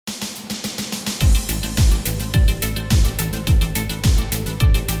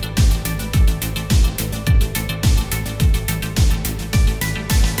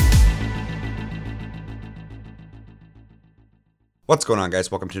What's going on, guys?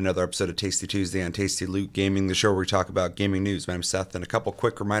 Welcome to another episode of Tasty Tuesday on Tasty Loot Gaming, the show where we talk about gaming news. My name's Seth, and a couple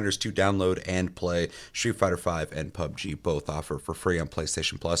quick reminders to download and play Street Fighter V and PUBG, both offer for free on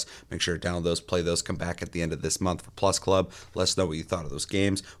PlayStation Plus. Make sure to download those, play those, come back at the end of this month for Plus Club. Let us know what you thought of those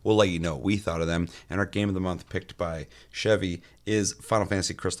games. We'll let you know what we thought of them. And our game of the month picked by Chevy is Final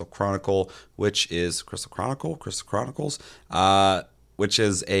Fantasy Crystal Chronicle, which is Crystal Chronicles, which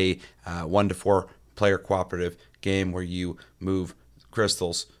is a 1 to 4 player cooperative game where you move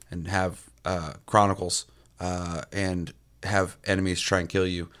crystals and have chronicles and have enemies try and kill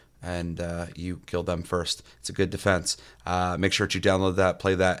you, and you kill them first. It's a good defense. Make sure to download that,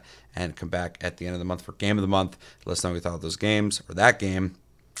 play that, and come back at the end of the month for Game of the Month. Let us know what you thought of those games or that game.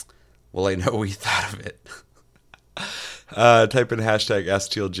 We'll let you know what we thought of it. Type in hashtag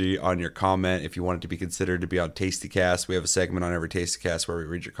STLG on your comment if you want it to be considered to be on TastyCast. We have a segment on every TastyCast where we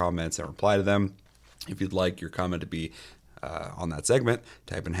read your comments and reply to them. If you'd like your comment to be on that segment,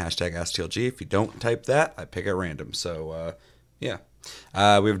 type in hashtag STLG. If you don't type that, I pick at random. So, yeah. We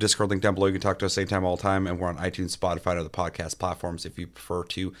have a Discord link down below. You can talk to us anytime, all the time. And we're on iTunes, Spotify, and other podcast platforms if you prefer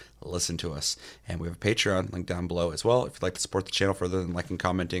to listen to us. And we have a Patreon link down below as well if you'd like to support the channel further than liking,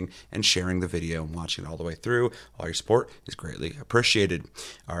 commenting, and sharing the video and watching it all the way through. All your support is greatly appreciated.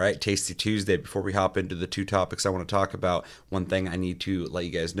 All right, Tasty Tuesday. Before we hop into the two topics I want to talk about, one thing I need to let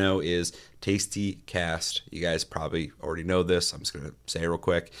you guys know is Tasty Cast. You guys probably already know this. I'm just going to say it real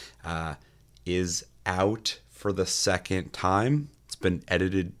quick. Is out for the second time. It's been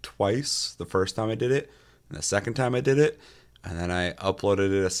edited twice. The first time I did it, and the second time I did it, and then I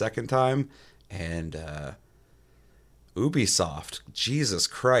uploaded it a second time. And Ubisoft, Jesus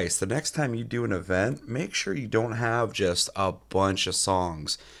Christ, the next time you do an event, make sure you don't have just a bunch of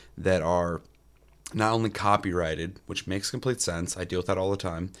songs that are not only copyrighted, which makes complete sense. I deal with that all the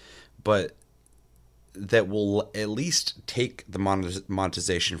time, but that will at least take the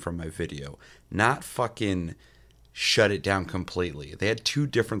monetization from my video, not fucking shut it down completely. They had 2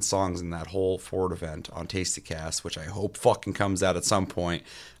 different songs in that whole Ford event on TastyCast, which I hope fucking comes out at some point,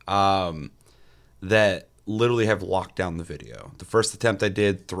 that literally have locked down the video. The first attempt I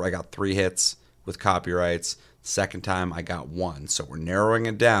did, I got 3 hits with copyrights. The second time I got 1. So we're narrowing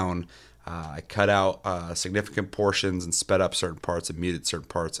it down. I cut out significant portions and sped up certain parts and muted certain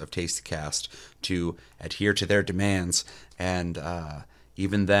parts of TastyCast to adhere to their demands. And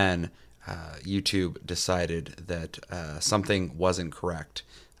even then, YouTube decided that something wasn't correct.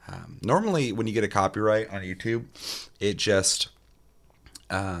 Normally, when you get a copyright on YouTube, it just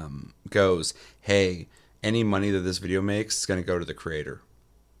goes, hey, any money that this video makes is going to go to the creator.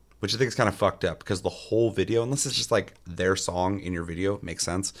 Which I think is kind of fucked up because the whole video, unless it's just like their song in your video, makes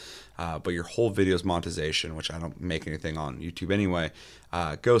sense. But your whole video's monetization, which I don't make anything on YouTube anyway,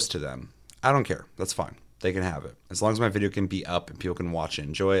 goes to them. I don't care. That's fine. They can have it. As long as my video can be up and people can watch it and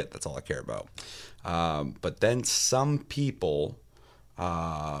enjoy it, that's all I care about. But then some people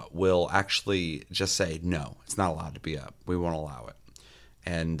will actually just say, no, it's not allowed to be up. We won't allow it.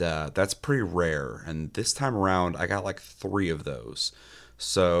 And that's pretty rare. And this time around, I got like 3 of those.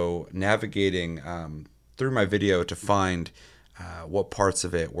 So navigating through my video to find what parts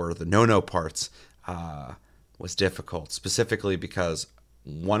of it were the no-no parts was difficult, specifically because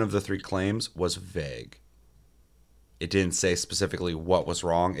one of the 3 claims was vague. It didn't say specifically what was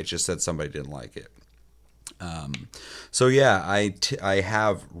wrong. It just said somebody didn't like it. So yeah, I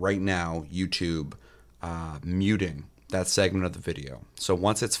have right now YouTube muting that segment of the video. So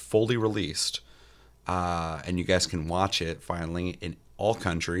once it's fully released and you guys can watch it finally in all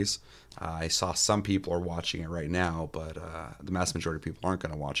countries. I saw some people are watching it right now, but the mass majority of people aren't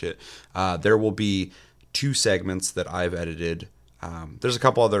going to watch it. There will be 2 segments that I've edited. There's a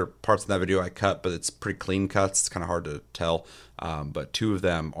couple other parts of that video I cut, but it's pretty clean cuts. It's kind of hard to tell. But 2 of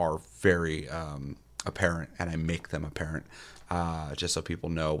them are very apparent, and I make them apparent just so people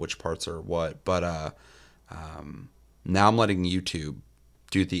know which parts are what. But now I'm letting YouTube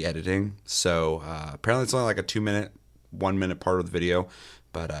do the editing. So apparently it's only like a 2-minute, 1-minute part of the video.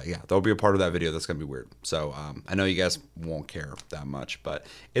 But yeah, there'll be a part of that video that's going to be weird. So I know you guys won't care that much, but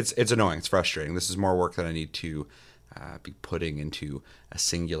it's annoying. It's frustrating. This is more work that I need to be putting into a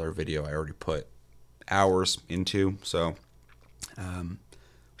singular video I already put hours into. So,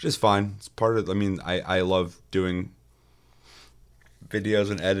 which is fine. It's part of, I mean, I love doing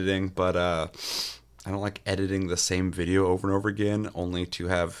videos and editing, but I don't like editing the same video over and over again, only to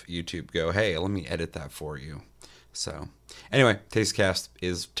have YouTube go, hey, let me edit that for you. So anyway, TasteCast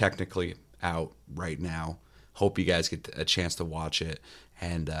is technically out right now. Hope you guys get a chance to watch it.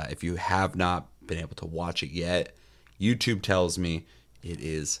 And if you have not been able to watch it yet, YouTube tells me it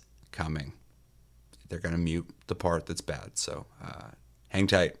is coming. they're going to mute the part that's bad. So hang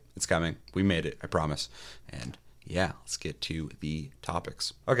tight. It's coming. We made it. I promise. And yeah, let's get to the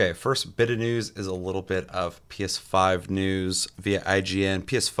topics. Okay, first bit of news is a little bit of PS5 news via IGN.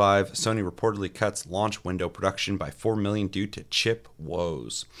 PS5, Sony reportedly cuts launch window production by 4 million due to chip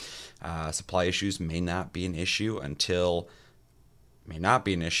woes. Supply issues may not be an issue until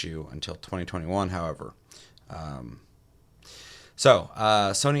 2021, however.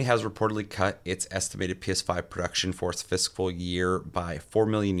 Sony has reportedly cut its estimated PS5 production for its fiscal year by 4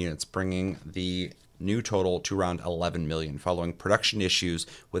 million units, bringing the new total to around 11 million, following production issues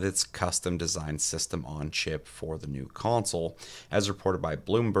with its custom designed system on chip for the new console. As reported by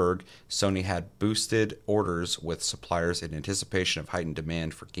Bloomberg, Sony had boosted orders with suppliers in anticipation of heightened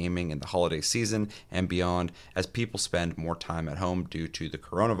demand for gaming in the holiday season and beyond as people spend more time at home due to the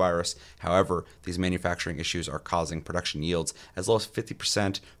coronavirus. However, these manufacturing issues are causing production yields as low as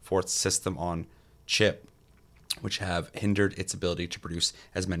 50% for its system on chip, which have hindered its ability to produce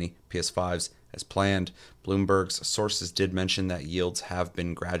as many PS5s as planned. Bloomberg's sources did mention that yields have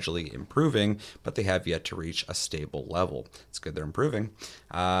been gradually improving, but they have yet to reach a stable level. It's good they're improving.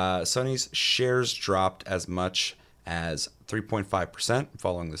 Sony's shares dropped as much as 3.5%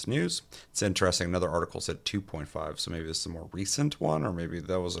 following this news. It's interesting. Another article said 2.5, so maybe this is a more recent one, or maybe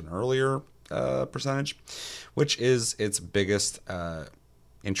that was an earlier percentage, which is its biggest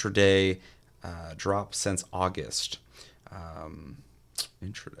intraday drop since August.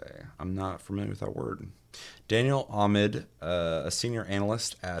 Intraday. I'm not familiar with that word. Daniel Ahmed, a senior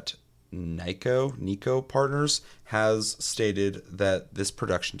analyst at Nico Partners, has stated that this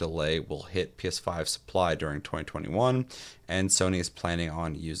production delay will hit PS5 supply during 2021, and Sony is planning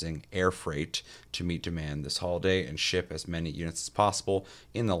on using air freight to meet demand this holiday and ship as many units as possible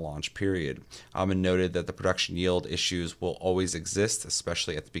in the launch period. Ahmed noted that the production yield issues will always exist,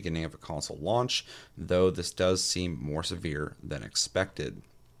 especially at the beginning of a console launch, though this does seem more severe than expected.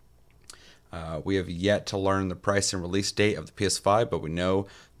 We have yet to learn the price and release date of the PS5, but we know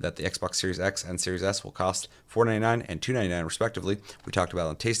that the Xbox Series X and Series S will cost $499 and $299 respectively. We talked about it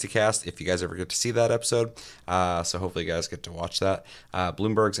on TastyCast, if you guys ever get to see that episode. So hopefully you guys get to watch that.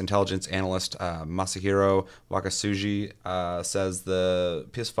 Bloomberg's intelligence analyst Masahiro Wakasugi says the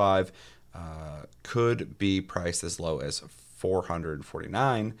PS5 could be priced as low as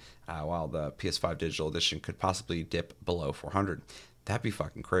 $449, while the PS5 Digital Edition could possibly dip below $400. That'd be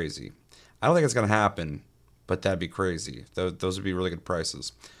fucking crazy. I don't think it's going to happen, but that'd be crazy. Those would be really good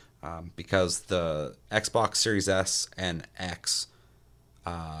prices, because the Xbox Series S and X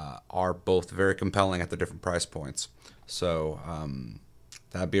are both very compelling at the different price points. So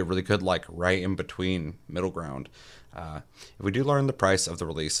that'd be a really good, like, right in between middle ground. If we do learn the price of the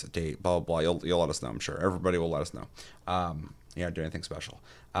release date, blah, blah, blah, you'll let us know, I'm sure. Everybody will let us know. You don't do anything special.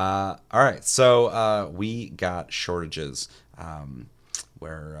 All right, so we got shortages.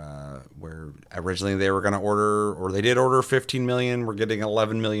 Where originally they were going to order, or they did order 15 million. We're getting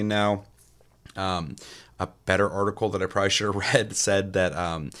 11 million now. A better article that I probably should have read said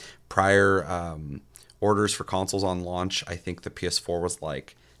that prior orders for consoles on launch, I think the PS4 was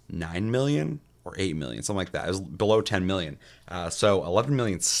like 9 million or 8 million, something like that. It was below 10 million. So 11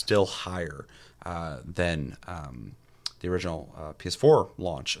 million is still higher than the original PS4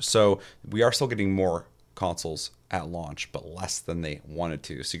 launch. So we are still getting more consoles at launch, but less than they wanted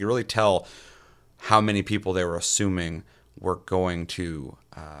to. So you can really tell how many people they were assuming were going to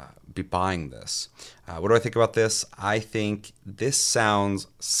be buying this. What do I think about this? I think this sounds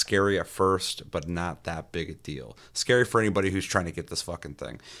scary at first, but not that big a deal. Scary for anybody who's trying to get this fucking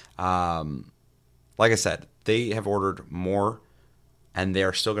thing. Like I said, they have ordered more, and they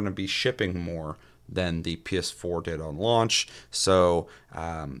are still going to be shipping more than the PS4 did on launch. So,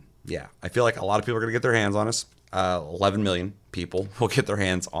 yeah, I feel like a lot of people are going to get their hands on this. 11 million people will get their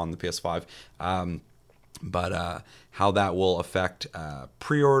hands on the PS5. But how that will affect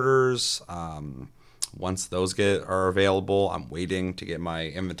pre-orders, once those are available, I'm waiting to get my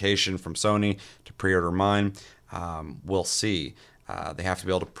invitation from Sony to pre-order mine. We'll see. They have to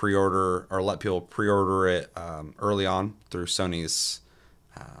be able to pre-order, or let people pre-order it early on through Sony's,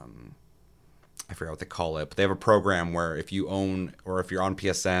 I forgot what they call it, but they have a program where if you own, or if you're on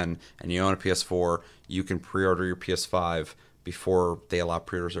PSN and you own a PS4, you can pre-order your PS5 before they allow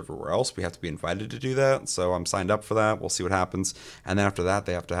pre-orders everywhere else. We have to be invited to do that, so I'm signed up for that. We'll see what happens. And then after that,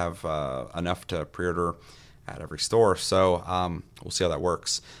 they have to have enough to pre-order at every store. So we'll see how that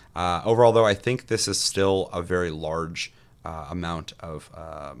works. Overall, though, I think this is still a very large amount of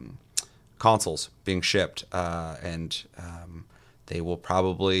consoles being shipped, and they will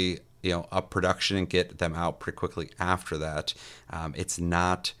probably up production and get them out pretty quickly after that. It's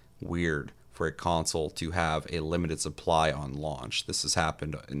not weird for a console to have a limited supply on launch. This has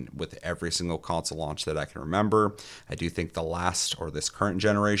happened with every single console launch that I can remember. I do think the last, or this current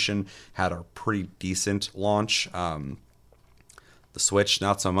generation, had a pretty decent launch. The Switch,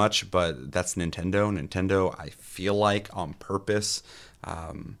 not so much, but that's Nintendo. Nintendo, I feel like on purpose,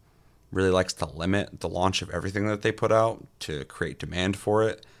 really likes to limit the launch of everything that they put out to create demand for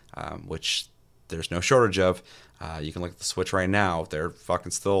it, which there's no shortage of. You can look at the Switch right now; they're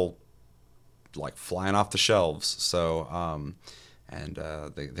fucking still like flying off the shelves. So,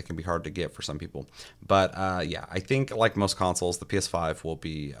 they can be hard to get for some people. But yeah, I think like most consoles, the PS5 will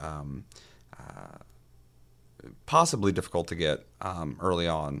be possibly difficult to get early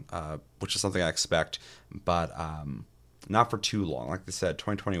on, which is something I expect, but not for too long. Like they said,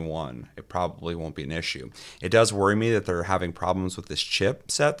 2021, it probably won't be an issue. It does worry me that they're having problems with this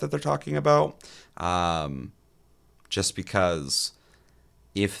chip set that they're talking about, just because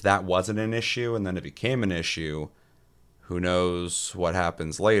if that wasn't an issue and then it became an issue, who knows what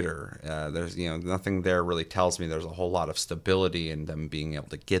happens later. There's nothing there really tells me there's a whole lot of stability in them being able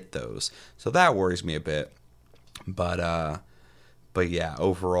to get those. So that worries me a bit. But yeah,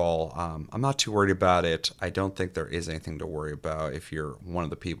 overall, I'm not too worried about it. I don't think there is anything to worry about if you're one of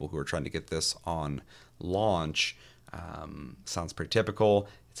the people who are trying to get this on launch. Sounds pretty typical.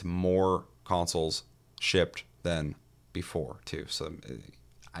 It's more consoles shipped than before too. So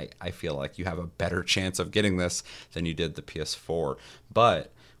I feel like you have a better chance of getting this than you did the PS4.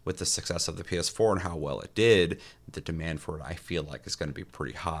 But with the success of the PS4 and how well it did, the demand for it, I feel like, is going to be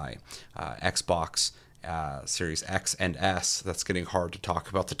pretty high. Xbox Series X and S, that's getting hard to talk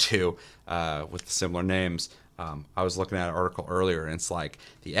about the two with the similar names. I was looking at an article earlier, and it's like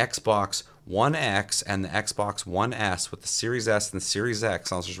the Xbox One X and the Xbox One S with the Series S and the Series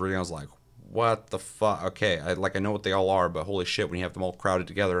X. I was just reading, I was like, what the fuck? Okay, I know what they all are, but holy shit, when you have them all crowded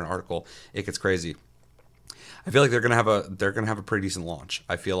together in an article, it gets crazy. I feel like they're gonna have a pretty decent launch.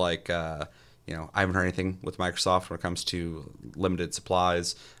 I feel like I haven't heard anything with Microsoft when it comes to limited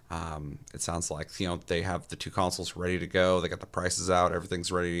supplies. It sounds like they have the two consoles ready to go. They got the prices out.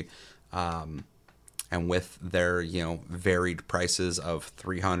 Everything's ready. And with their varied prices of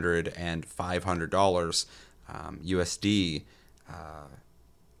 $300 and $500 USD,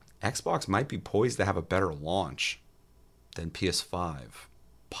 Xbox might be poised to have a better launch than PS5.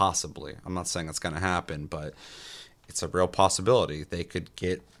 Possibly. I'm not saying that's going to happen, but it's a real possibility. They could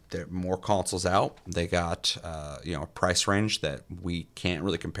get more consoles out. They got a price range that we can't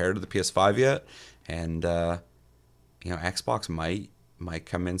really compare to the PS5 yet, and Xbox might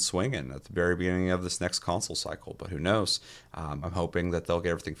come in swinging at the very beginning of this next console cycle. But who knows? I'm hoping that they'll get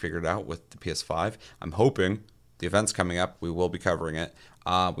everything figured out with the PS5. I'm hoping the event's coming up. We will be covering it.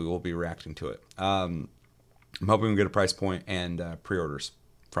 We will be reacting to it. I'm hoping we get a price point and pre-orders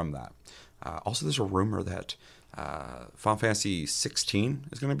from that. Also, there's a rumor that Final Fantasy 16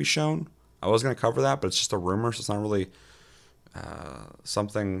 is going to be shown. I was going to cover that, but it's just a rumor, so it's not really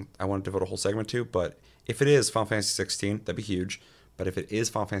something I want to devote a whole segment to. But if it is Final Fantasy 16, that'd be huge. But if it is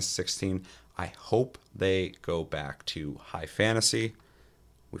Final Fantasy 16, I hope they go back to high fantasy.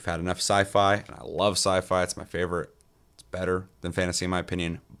 We've had enough sci-fi, and I love sci-fi. It's my favorite. It's better than fantasy in my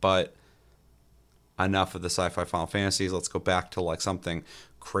opinion, but enough of the sci-fi Final Fantasies. Let's go back to like something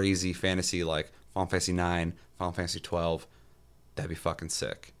crazy fantasy like Final Fantasy 9, Final Fantasy 12. That'd be fucking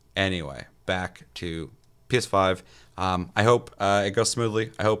sick. Anyway, back to PS5. I hope it goes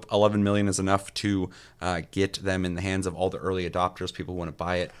smoothly. I hope 11 million is enough to get them in the hands of all the early adopters, people who want to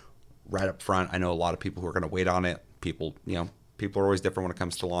buy it right up front. I know a lot of people who are going to wait on it. People are always different when it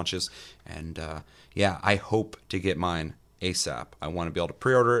comes to launches. And yeah, I hope to get mine ASAP. I want to be able to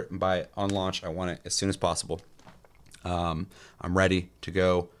pre-order it and buy it on launch. I want it as soon as possible. I'm ready to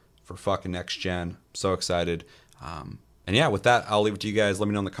go for fucking next gen. So excited. And yeah, with that, I'll leave it to you guys. Let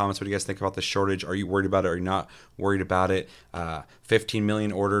me know in the comments what you guys think about this shortage. Are you worried about it? Are you not worried about it? 15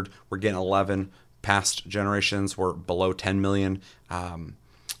 million ordered. We're getting 11. Past generations were below 10 million.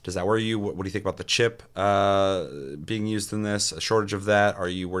 Does that worry you? What do you think about the chip being used in this? A shortage of that? Are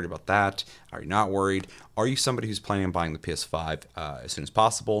you worried about that? Are you not worried? Are you somebody who's planning on buying the PS5 as soon as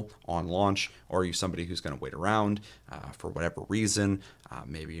possible on launch? Or are you somebody who's going to wait around for whatever reason?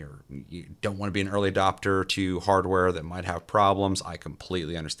 Maybe you don't want to be an early adopter to hardware that might have problems. I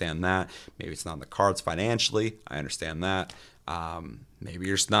completely understand that. Maybe it's not in the cards financially. I understand that. Maybe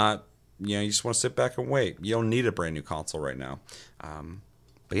you're just not, you just want to sit back and wait. You don't need a brand new console right now.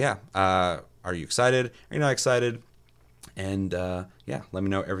 But yeah, are you excited? Are you not excited? And yeah, let me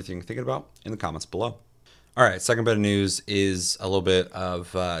know everything you're thinking about in the comments below. All right, second bit of news is a little bit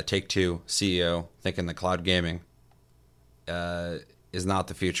of Take-Two CEO thinking that cloud gaming is not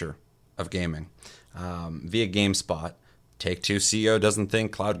the future of gaming. Via GameSpot, Take-Two CEO doesn't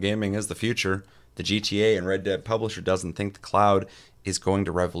think cloud gaming is the future. The GTA and Red Dead publisher doesn't think the cloud is going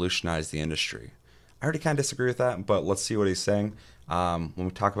to revolutionize the industry. I already kind of disagree with that, but let's see what he's saying. When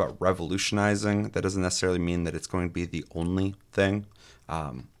we talk about revolutionizing, that doesn't necessarily mean that it's going to be the only thing.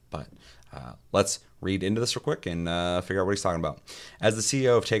 But let's read into this real quick and figure out what he's talking about. As the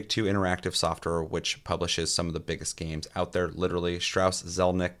CEO of Take-Two Interactive Software, which publishes some of the biggest games out there, literally, Strauss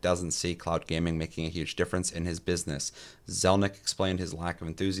Zelnick doesn't see cloud gaming making a huge difference in his business. Zelnick explained his lack of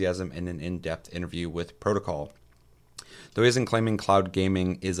enthusiasm in an in-depth interview with Protocol. Though he isn't claiming cloud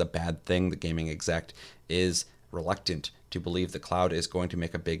gaming is a bad thing, the gaming exec is reluctant to believe the cloud is going to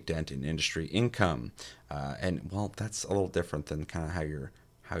make a big dent in industry income. And well, that's a little different than kind of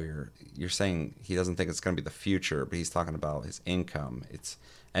how you're saying he doesn't think it's going to be the future, but he's talking about his income. It's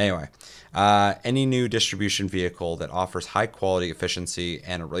anyway. Any new distribution vehicle that offers high quality, efficiency,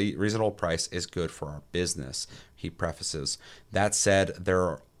 and a reasonable price is good for our business. He prefaces. That said,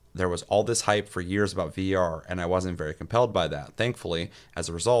 there was all this hype for years about VR, and I wasn't very compelled by that. Thankfully, as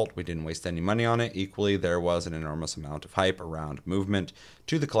a result, we didn't waste any money on it. Equally, there was an enormous amount of hype around movement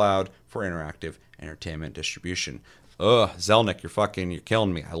to the cloud for interactive entertainment distribution. Ugh, Zelnick, you're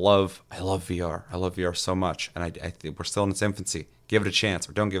killing me. I love VR. I love VR so much, and I think we're still in its infancy. Give it a chance,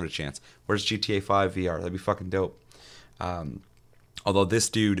 or don't give it a chance. Where's GTA 5 VR? That'd be fucking dope. Although this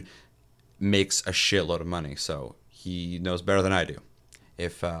dude makes a shitload of money, so he knows better than I do.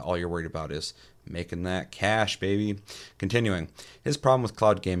 If all you're worried about is making that cash, baby. Continuing, his problem with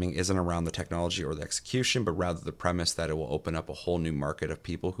cloud gaming isn't around the technology or the execution, but rather the premise that it will open up a whole new market of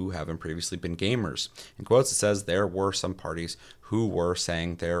people who haven't previously been gamers. In quotes, it says there were some parties who were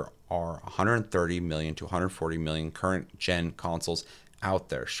saying there are 130 million to 140 million current gen consoles out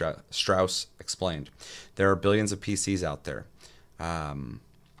there, Strauss explained. There are billions of PCs out there.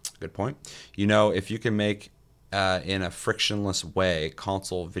 Good point. You know, if you can make in a frictionless way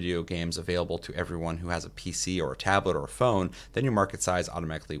console video games available to everyone who has a PC or a tablet or a phone, then your market size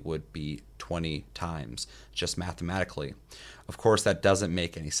automatically would be 20 times, just mathematically. Of course, that doesn't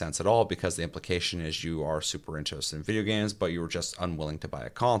make any sense at all because the implication is you are super interested in video games, but you were just unwilling to buy a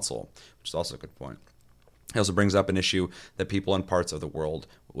console, which is also a good point. He also brings up an issue that people in parts of the world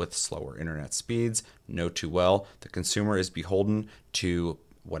with slower internet speeds know too well. The consumer is beholden to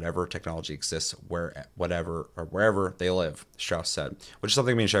whatever technology exists, wherever they live, Strauss said, which is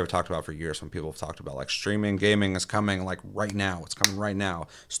something me and Shay have talked about for years when people have talked about like streaming gaming is coming like right now. It's coming right now.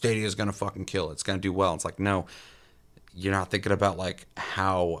 Stadia is going to fucking kill it. It's going to do well. It's like, no, you're not thinking about like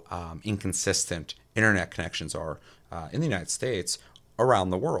how inconsistent internet connections are in the United States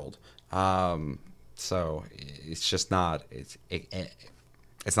around the world. So it's just not, it's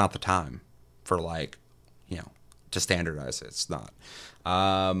not the time for like, to standardize it. It's not.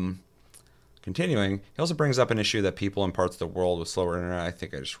 Continuing, he also brings up an issue that people in parts of the world with slower internet, I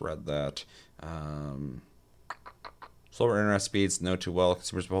think I just read that, slower internet speeds know too well,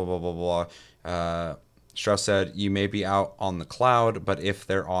 consumers, blah, blah, blah, blah. Strauss said, you may be out on the cloud, but if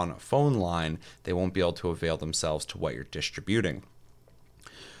they're on a phone line, they won't be able to avail themselves to what you're distributing.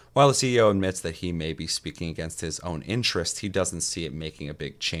 While the CEO admits that he may be speaking against his own interests, he doesn't see it making a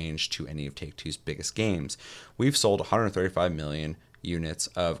big change to any of Take-Two's biggest games. We've sold 135 million units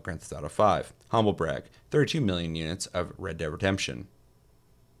of Grand Theft Auto 5. Humble brag, 32 million units of Red Dead Redemption.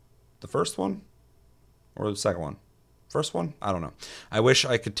 The first one? Or the second one? First one? I don't know. I wish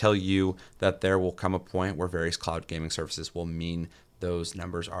I could tell you that there will come a point where various cloud gaming services will mean those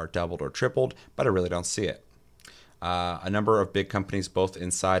numbers are doubled or tripled, but I really don't see it. A number of big companies, both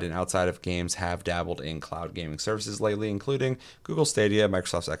inside and outside of games, have dabbled in cloud gaming services lately, including Google Stadia,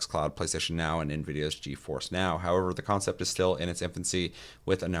 Microsoft's xCloud, PlayStation Now, and NVIDIA's GeForce Now. However, the concept is still in its infancy,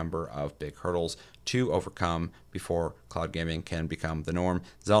 with a number of big hurdles to overcome before cloud gaming can become the norm.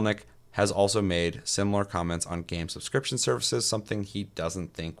 Zelnick has also made similar comments on game subscription services, something he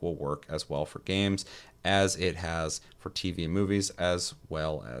doesn't think will work as well for games as it has for TV and movies, as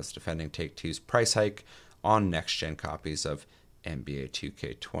well as defending Take-Two's price hike on next-gen copies of NBA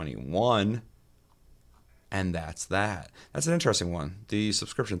 2K21. And that's that. That's an interesting one. The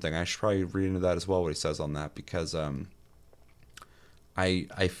subscription thing. I should probably read into that as well, what he says on that, because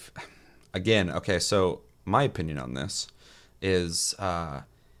again, okay, so my opinion on this is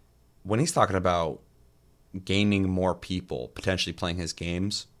when he's talking about gaining more people potentially playing his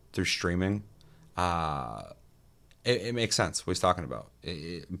games through streaming, it makes sense what he's talking about.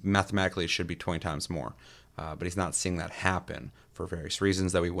 Mathematically, it should be 20 times more. But he's not seeing that happen for various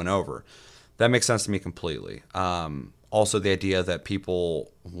reasons that we went over. That makes sense to me completely. Also, the idea that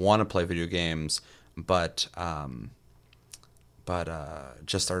people want to play video games, but but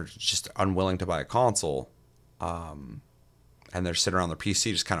just are just unwilling to buy a console, and they're sitting around their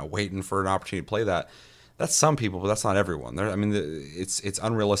PC just kind of waiting for an opportunity to play that. That's some people, but that's not everyone. I mean, it's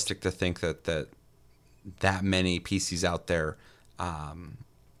unrealistic to think that many PCs out there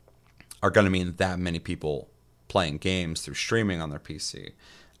are going to mean that many people playing games through streaming on their PC.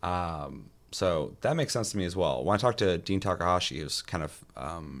 So that makes sense to me as well. When I talked to Dean Takahashi, he was kind of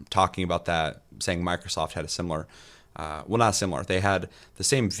talking about that, saying Microsoft had a similar, well, not similar. They had the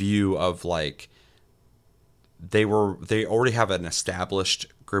same view of like they already have an established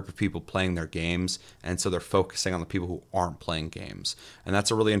group of people playing their games, and so they're focusing on the people who aren't playing games. And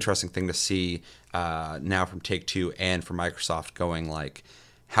that's a really interesting thing to see now from Take-Two and from Microsoft, going like,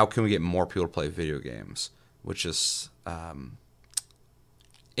 how can we get more people to play video games? Which is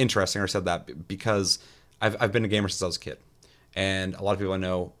interesting. I said that because I've been a gamer since I was a kid, and a lot of people I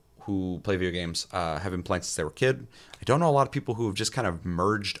know who play video games have been playing since they were a kid. I don't know a lot of people who have just kind of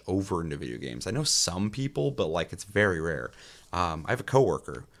merged over into video games. I know some people, but like it's very rare. I have a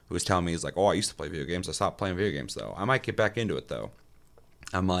coworker who was telling me, he's like, oh, I used to play video games. I stopped playing video games though. I might get back into it though.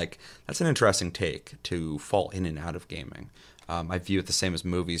 I'm like, that's an interesting take, to fall in and out of gaming. I view it the same as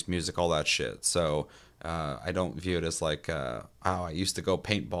movies, music, all that shit. So I don't view it as like, oh, I used to go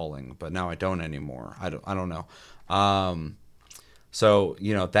paintballing, but now I don't anymore. I don't know. So,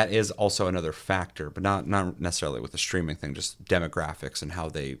 you know, that is also another factor, but not necessarily with the streaming thing, just demographics and how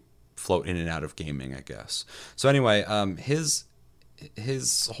they float in and out of gaming, I guess. So anyway, his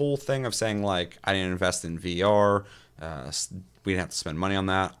whole thing of saying like, I didn't invest in VR, we didn't have to spend money on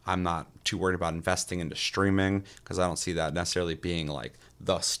that. I'm not too worried about investing into streaming because I don't see that necessarily being like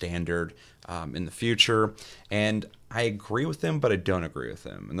the standard in the future. And I agree with him, but I don't agree with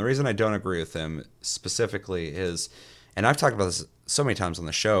him. And the reason I don't agree with him specifically is, and I've talked about this so many times on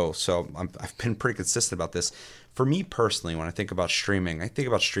the show, so I've been pretty consistent about this. For me personally, when I think about streaming, I think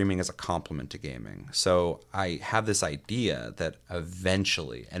about streaming as a complement to gaming. So I have this idea that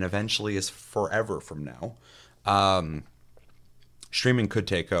eventually, and eventually is forever from now, streaming could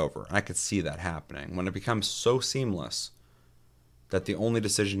take over. And I could see that happening when it becomes so seamless that the only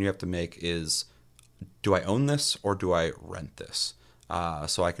decision you have to make is, do I own this or do I rent this?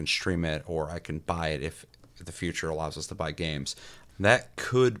 So I can stream it or I can buy it if the future allows us to buy games. That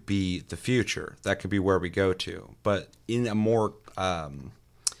could be the future. That could be where we go to. But in a more a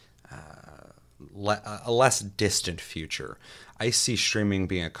less distant future, I see streaming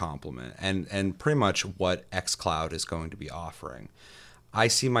being a complement and pretty much what xCloud is going to be offering. I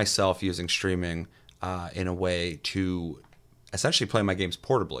see myself using streaming in a way to essentially play my games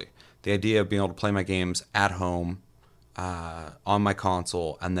portably. The idea of being able to play my games at home on my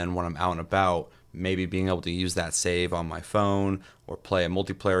console, and then when I'm out and about, maybe being able to use that save on my phone or play a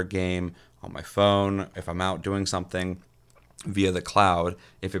multiplayer game on my phone if I'm out doing something via the cloud,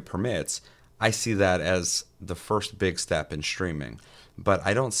 if it permits. I see that as the first big step in streaming. But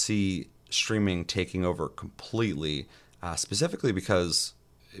I don't see streaming taking over completely, specifically because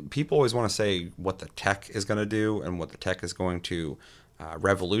people always want to say what the tech is going to do and what the tech is going to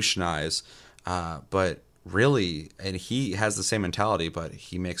revolutionize. But really, and he has the same mentality, but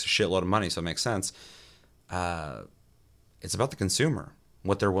he makes a shitload of money, so it makes sense. It's about the consumer,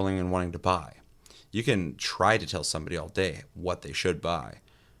 what they're willing and wanting to buy. You can try to tell somebody all day what they should buy,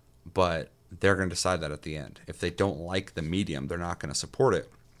 but they're going to decide that at the end. If they don't like the medium, they're not going to support it.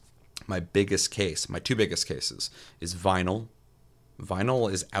 My two biggest cases is vinyl.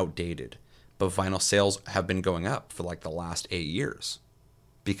 Vinyl is outdated, but vinyl sales have been going up for like the last 8 years.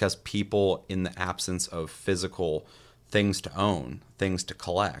 Because people, in the absence of physical things to own, things to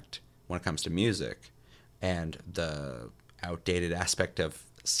collect when it comes to music, and the outdated aspect of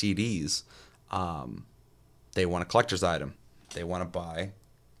CDs, they want a collector's item. They want to buy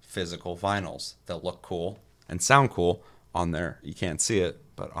physical vinyls that look cool and sound cool on their, you can't see it,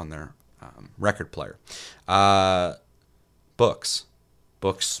 but on their record player. Books,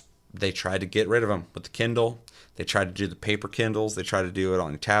 they tried to get rid of them with the Kindle. They tried to do the paper Kindles. They tried to do it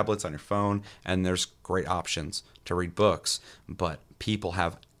on your tablets, on your phone, and there's great options to read books. But people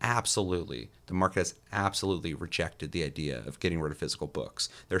have the market has absolutely rejected the idea of getting rid of physical books.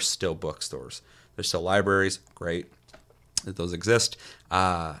 There's still bookstores. There's still libraries. Great that those exist.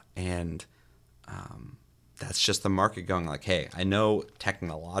 And that's just the market going like, hey, I know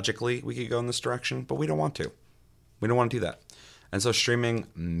technologically we could go in this direction, but we don't want to. We don't want to do that. And so streaming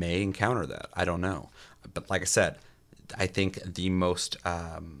may encounter that. I don't know. But like I said, I think the most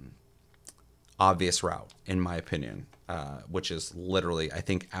obvious route, in my opinion, which is literally, I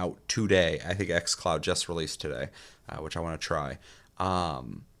think, out today. I think xCloud just released today, which I want to try.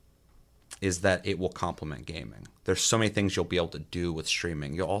 is that it will complement gaming. There's so many things you'll be able to do with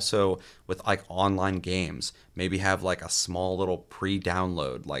streaming. You'll also, with like online games, maybe have like a small little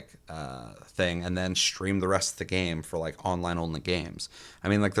pre-download like thing, and then stream the rest of the game for like online only games. I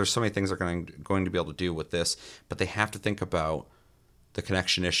mean, like there's so many things they're going to be able to do with this, but they have to think about the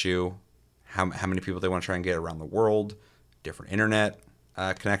connection issue, how many people they want to try and get around the world, different internet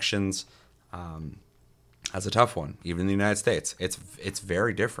connections. That's a tough one. Even in the United States, it's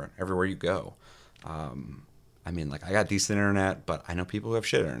very different everywhere you go. I mean, like I got decent internet, but I know people who have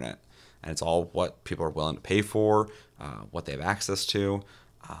shit internet, and it's all what people are willing to pay for, what they have access to.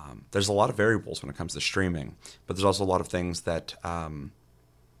 There's a lot of variables when it comes to streaming, but there's also a lot of things that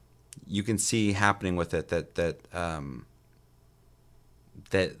you can see happening with it that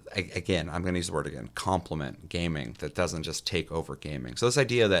again, I'm going to use the word again, complement gaming, that doesn't just take over gaming. So this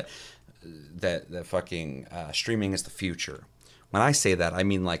idea that fucking streaming is the future. When I say that, I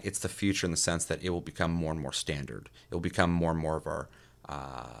mean like it's the future in the sense that it will become more and more standard. It will become more and more of our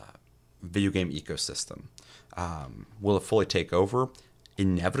video game ecosystem. Will it fully take over?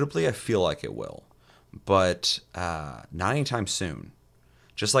 Inevitably, I feel like it will, but not anytime soon.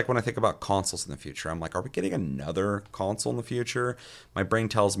 Just like when I think about consoles in the future, I'm like, are we getting another console in the future? My brain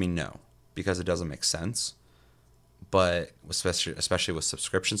tells me no, because it doesn't make sense. But especially with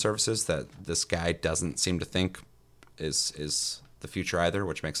subscription services that this guy doesn't seem to think is the future either,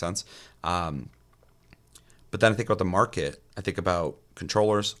 which makes sense. But then I think about the market. I think about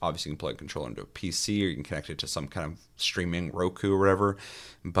controllers. Obviously, you can plug a controller into a PC, or you can connect it to some kind of streaming Roku or whatever.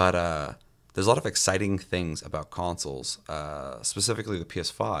 But there's a lot of exciting things about consoles, specifically the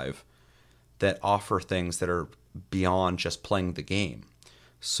PS5, that offer things that are beyond just playing the game.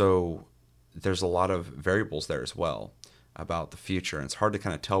 So there's a lot of variables there as well about the future, and it's hard to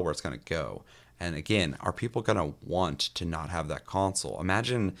kind of tell where it's going to go. And again, are people going to want to not have that console?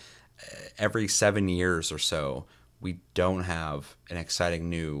 Imagine every 7 years or so, we don't have an exciting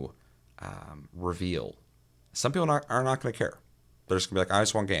new reveal. Some people are not going to care. They're just going to be like, I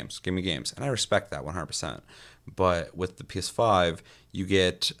just want games. Give me games. And I respect that 100%. But with the PS5, you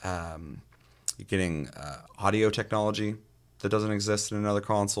get you're getting audio technology that doesn't exist in another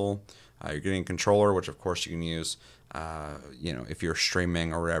console. You're getting a controller, which of course you can use. If you're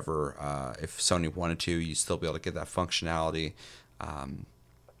streaming or whatever, if Sony wanted to, you still be able to get that functionality.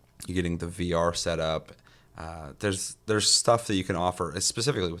 You're getting the VR setup. There's stuff that you can offer,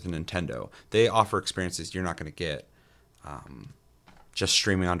 specifically with Nintendo. They offer experiences you're not going to get just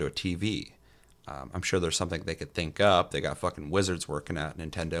streaming onto a TV. I'm sure there's something they could think up. They got fucking wizards working at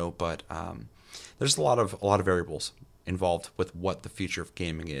Nintendo, but there's a lot of variables involved with what the future of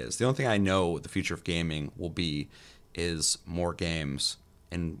gaming is. The only thing I know the future of gaming will be is more games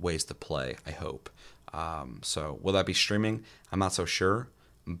and ways to play, I hope. So will that be streaming? I'm not so sure,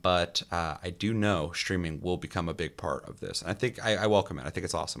 but I do know streaming will become a big part of this. And I think I welcome it. I think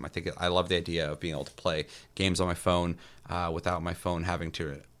it's awesome. I love the idea of being able to play games on my phone without my phone having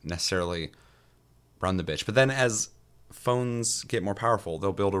to necessarily run the bitch. But then as phones get more powerful,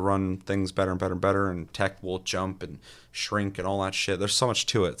 they'll be able to run things better and better and better, and tech will jump and shrink and all that shit. There's so much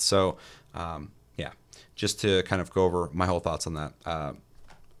to it. So yeah, just to kind of go over my whole thoughts on that.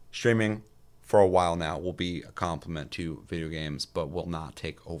 Streaming for a while now will be a complement to video games, but will not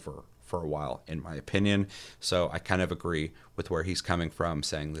take over for a while, in my opinion. So I kind of agree with where he's coming from,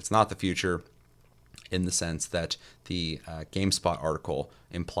 saying it's not the future, in the sense that the GameSpot article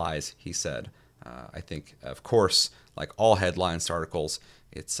implies he said. I think, of course, like all headlines to articles,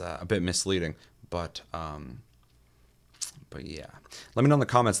 it's a bit misleading, but yeah. Let me know in the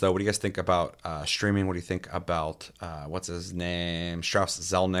comments, though, what do you guys think about streaming? What do you think about, what's his name, Strauss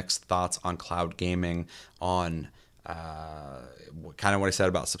Zelnick's thoughts on cloud gaming, on kind of what I said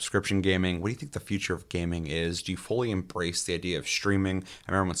about subscription gaming? What do you think the future of gaming is? Do you fully embrace the idea of streaming?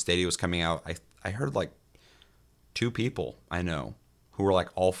 I remember when Stadia was coming out, I heard like 2 people I know who were like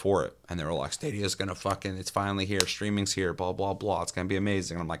all for it, and they were like, Stadia's gonna it's finally here, streaming's here, blah blah blah, it's gonna be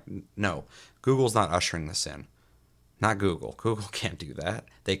amazing. And I'm like, no, Google's not ushering this in. Not Google can't do that.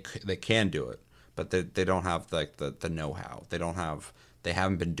 They can do it, but they don't have like the know-how. They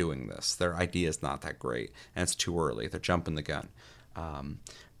haven't been doing this. Their idea is not that great, and it's too early. They're jumping the gun.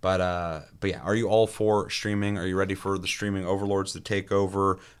 But yeah, are you all for streaming? Are you ready for the streaming overlords to take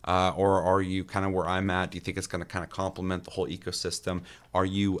over? Or are you kind of where I'm at? Do you think it's going to kind of complement the whole ecosystem? Are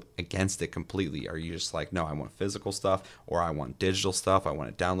you against it completely? Are you just like, no, I want physical stuff, or I want digital stuff. I want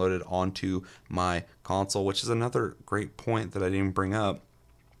it downloaded onto my console, which is another great point that I didn't bring up.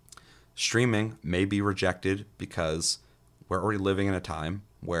 Streaming may be rejected because we're already living in a time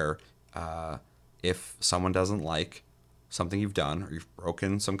where if someone doesn't like something you've done or you've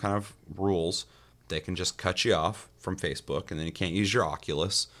broken some kind of rules, they can just cut you off from Facebook, and then you can't use your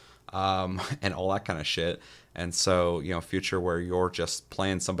Oculus, and all that kind of shit. And so, you know, future where you're just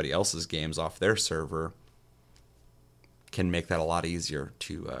playing somebody else's games off their server can make that a lot easier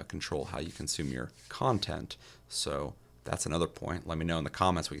to control how you consume your content. So that's another point. Let me know in the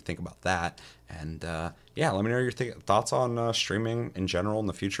comments what you think about that. And yeah, let me know your thoughts on streaming in general and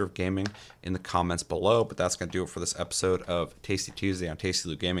the future of gaming in the comments below. But that's going to do it for this episode of Tasty Tuesday on Tasty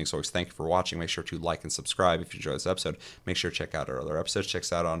Loot Gaming. So always thank you for watching. Make sure to like and subscribe if you enjoyed this episode. Make sure to check out our other episodes. Check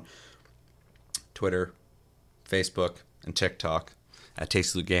us out on Twitter, Facebook, and TikTok at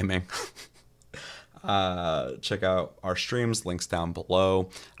Tasty Loot Gaming. Check out our streams, links down below.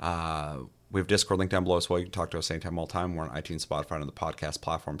 We have Discord link down below as well. You can talk to us anytime, all the time. We're on iTunes, Spotify, and the podcast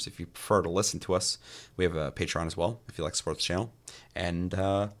platforms. If you prefer to listen to us, we have a Patreon as well, if you like to support the channel. And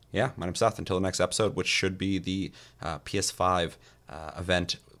yeah, my name's Seth. Until the next episode, which should be the PS5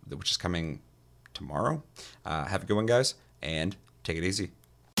 event, which is coming tomorrow. Have a good one, guys, and take it easy.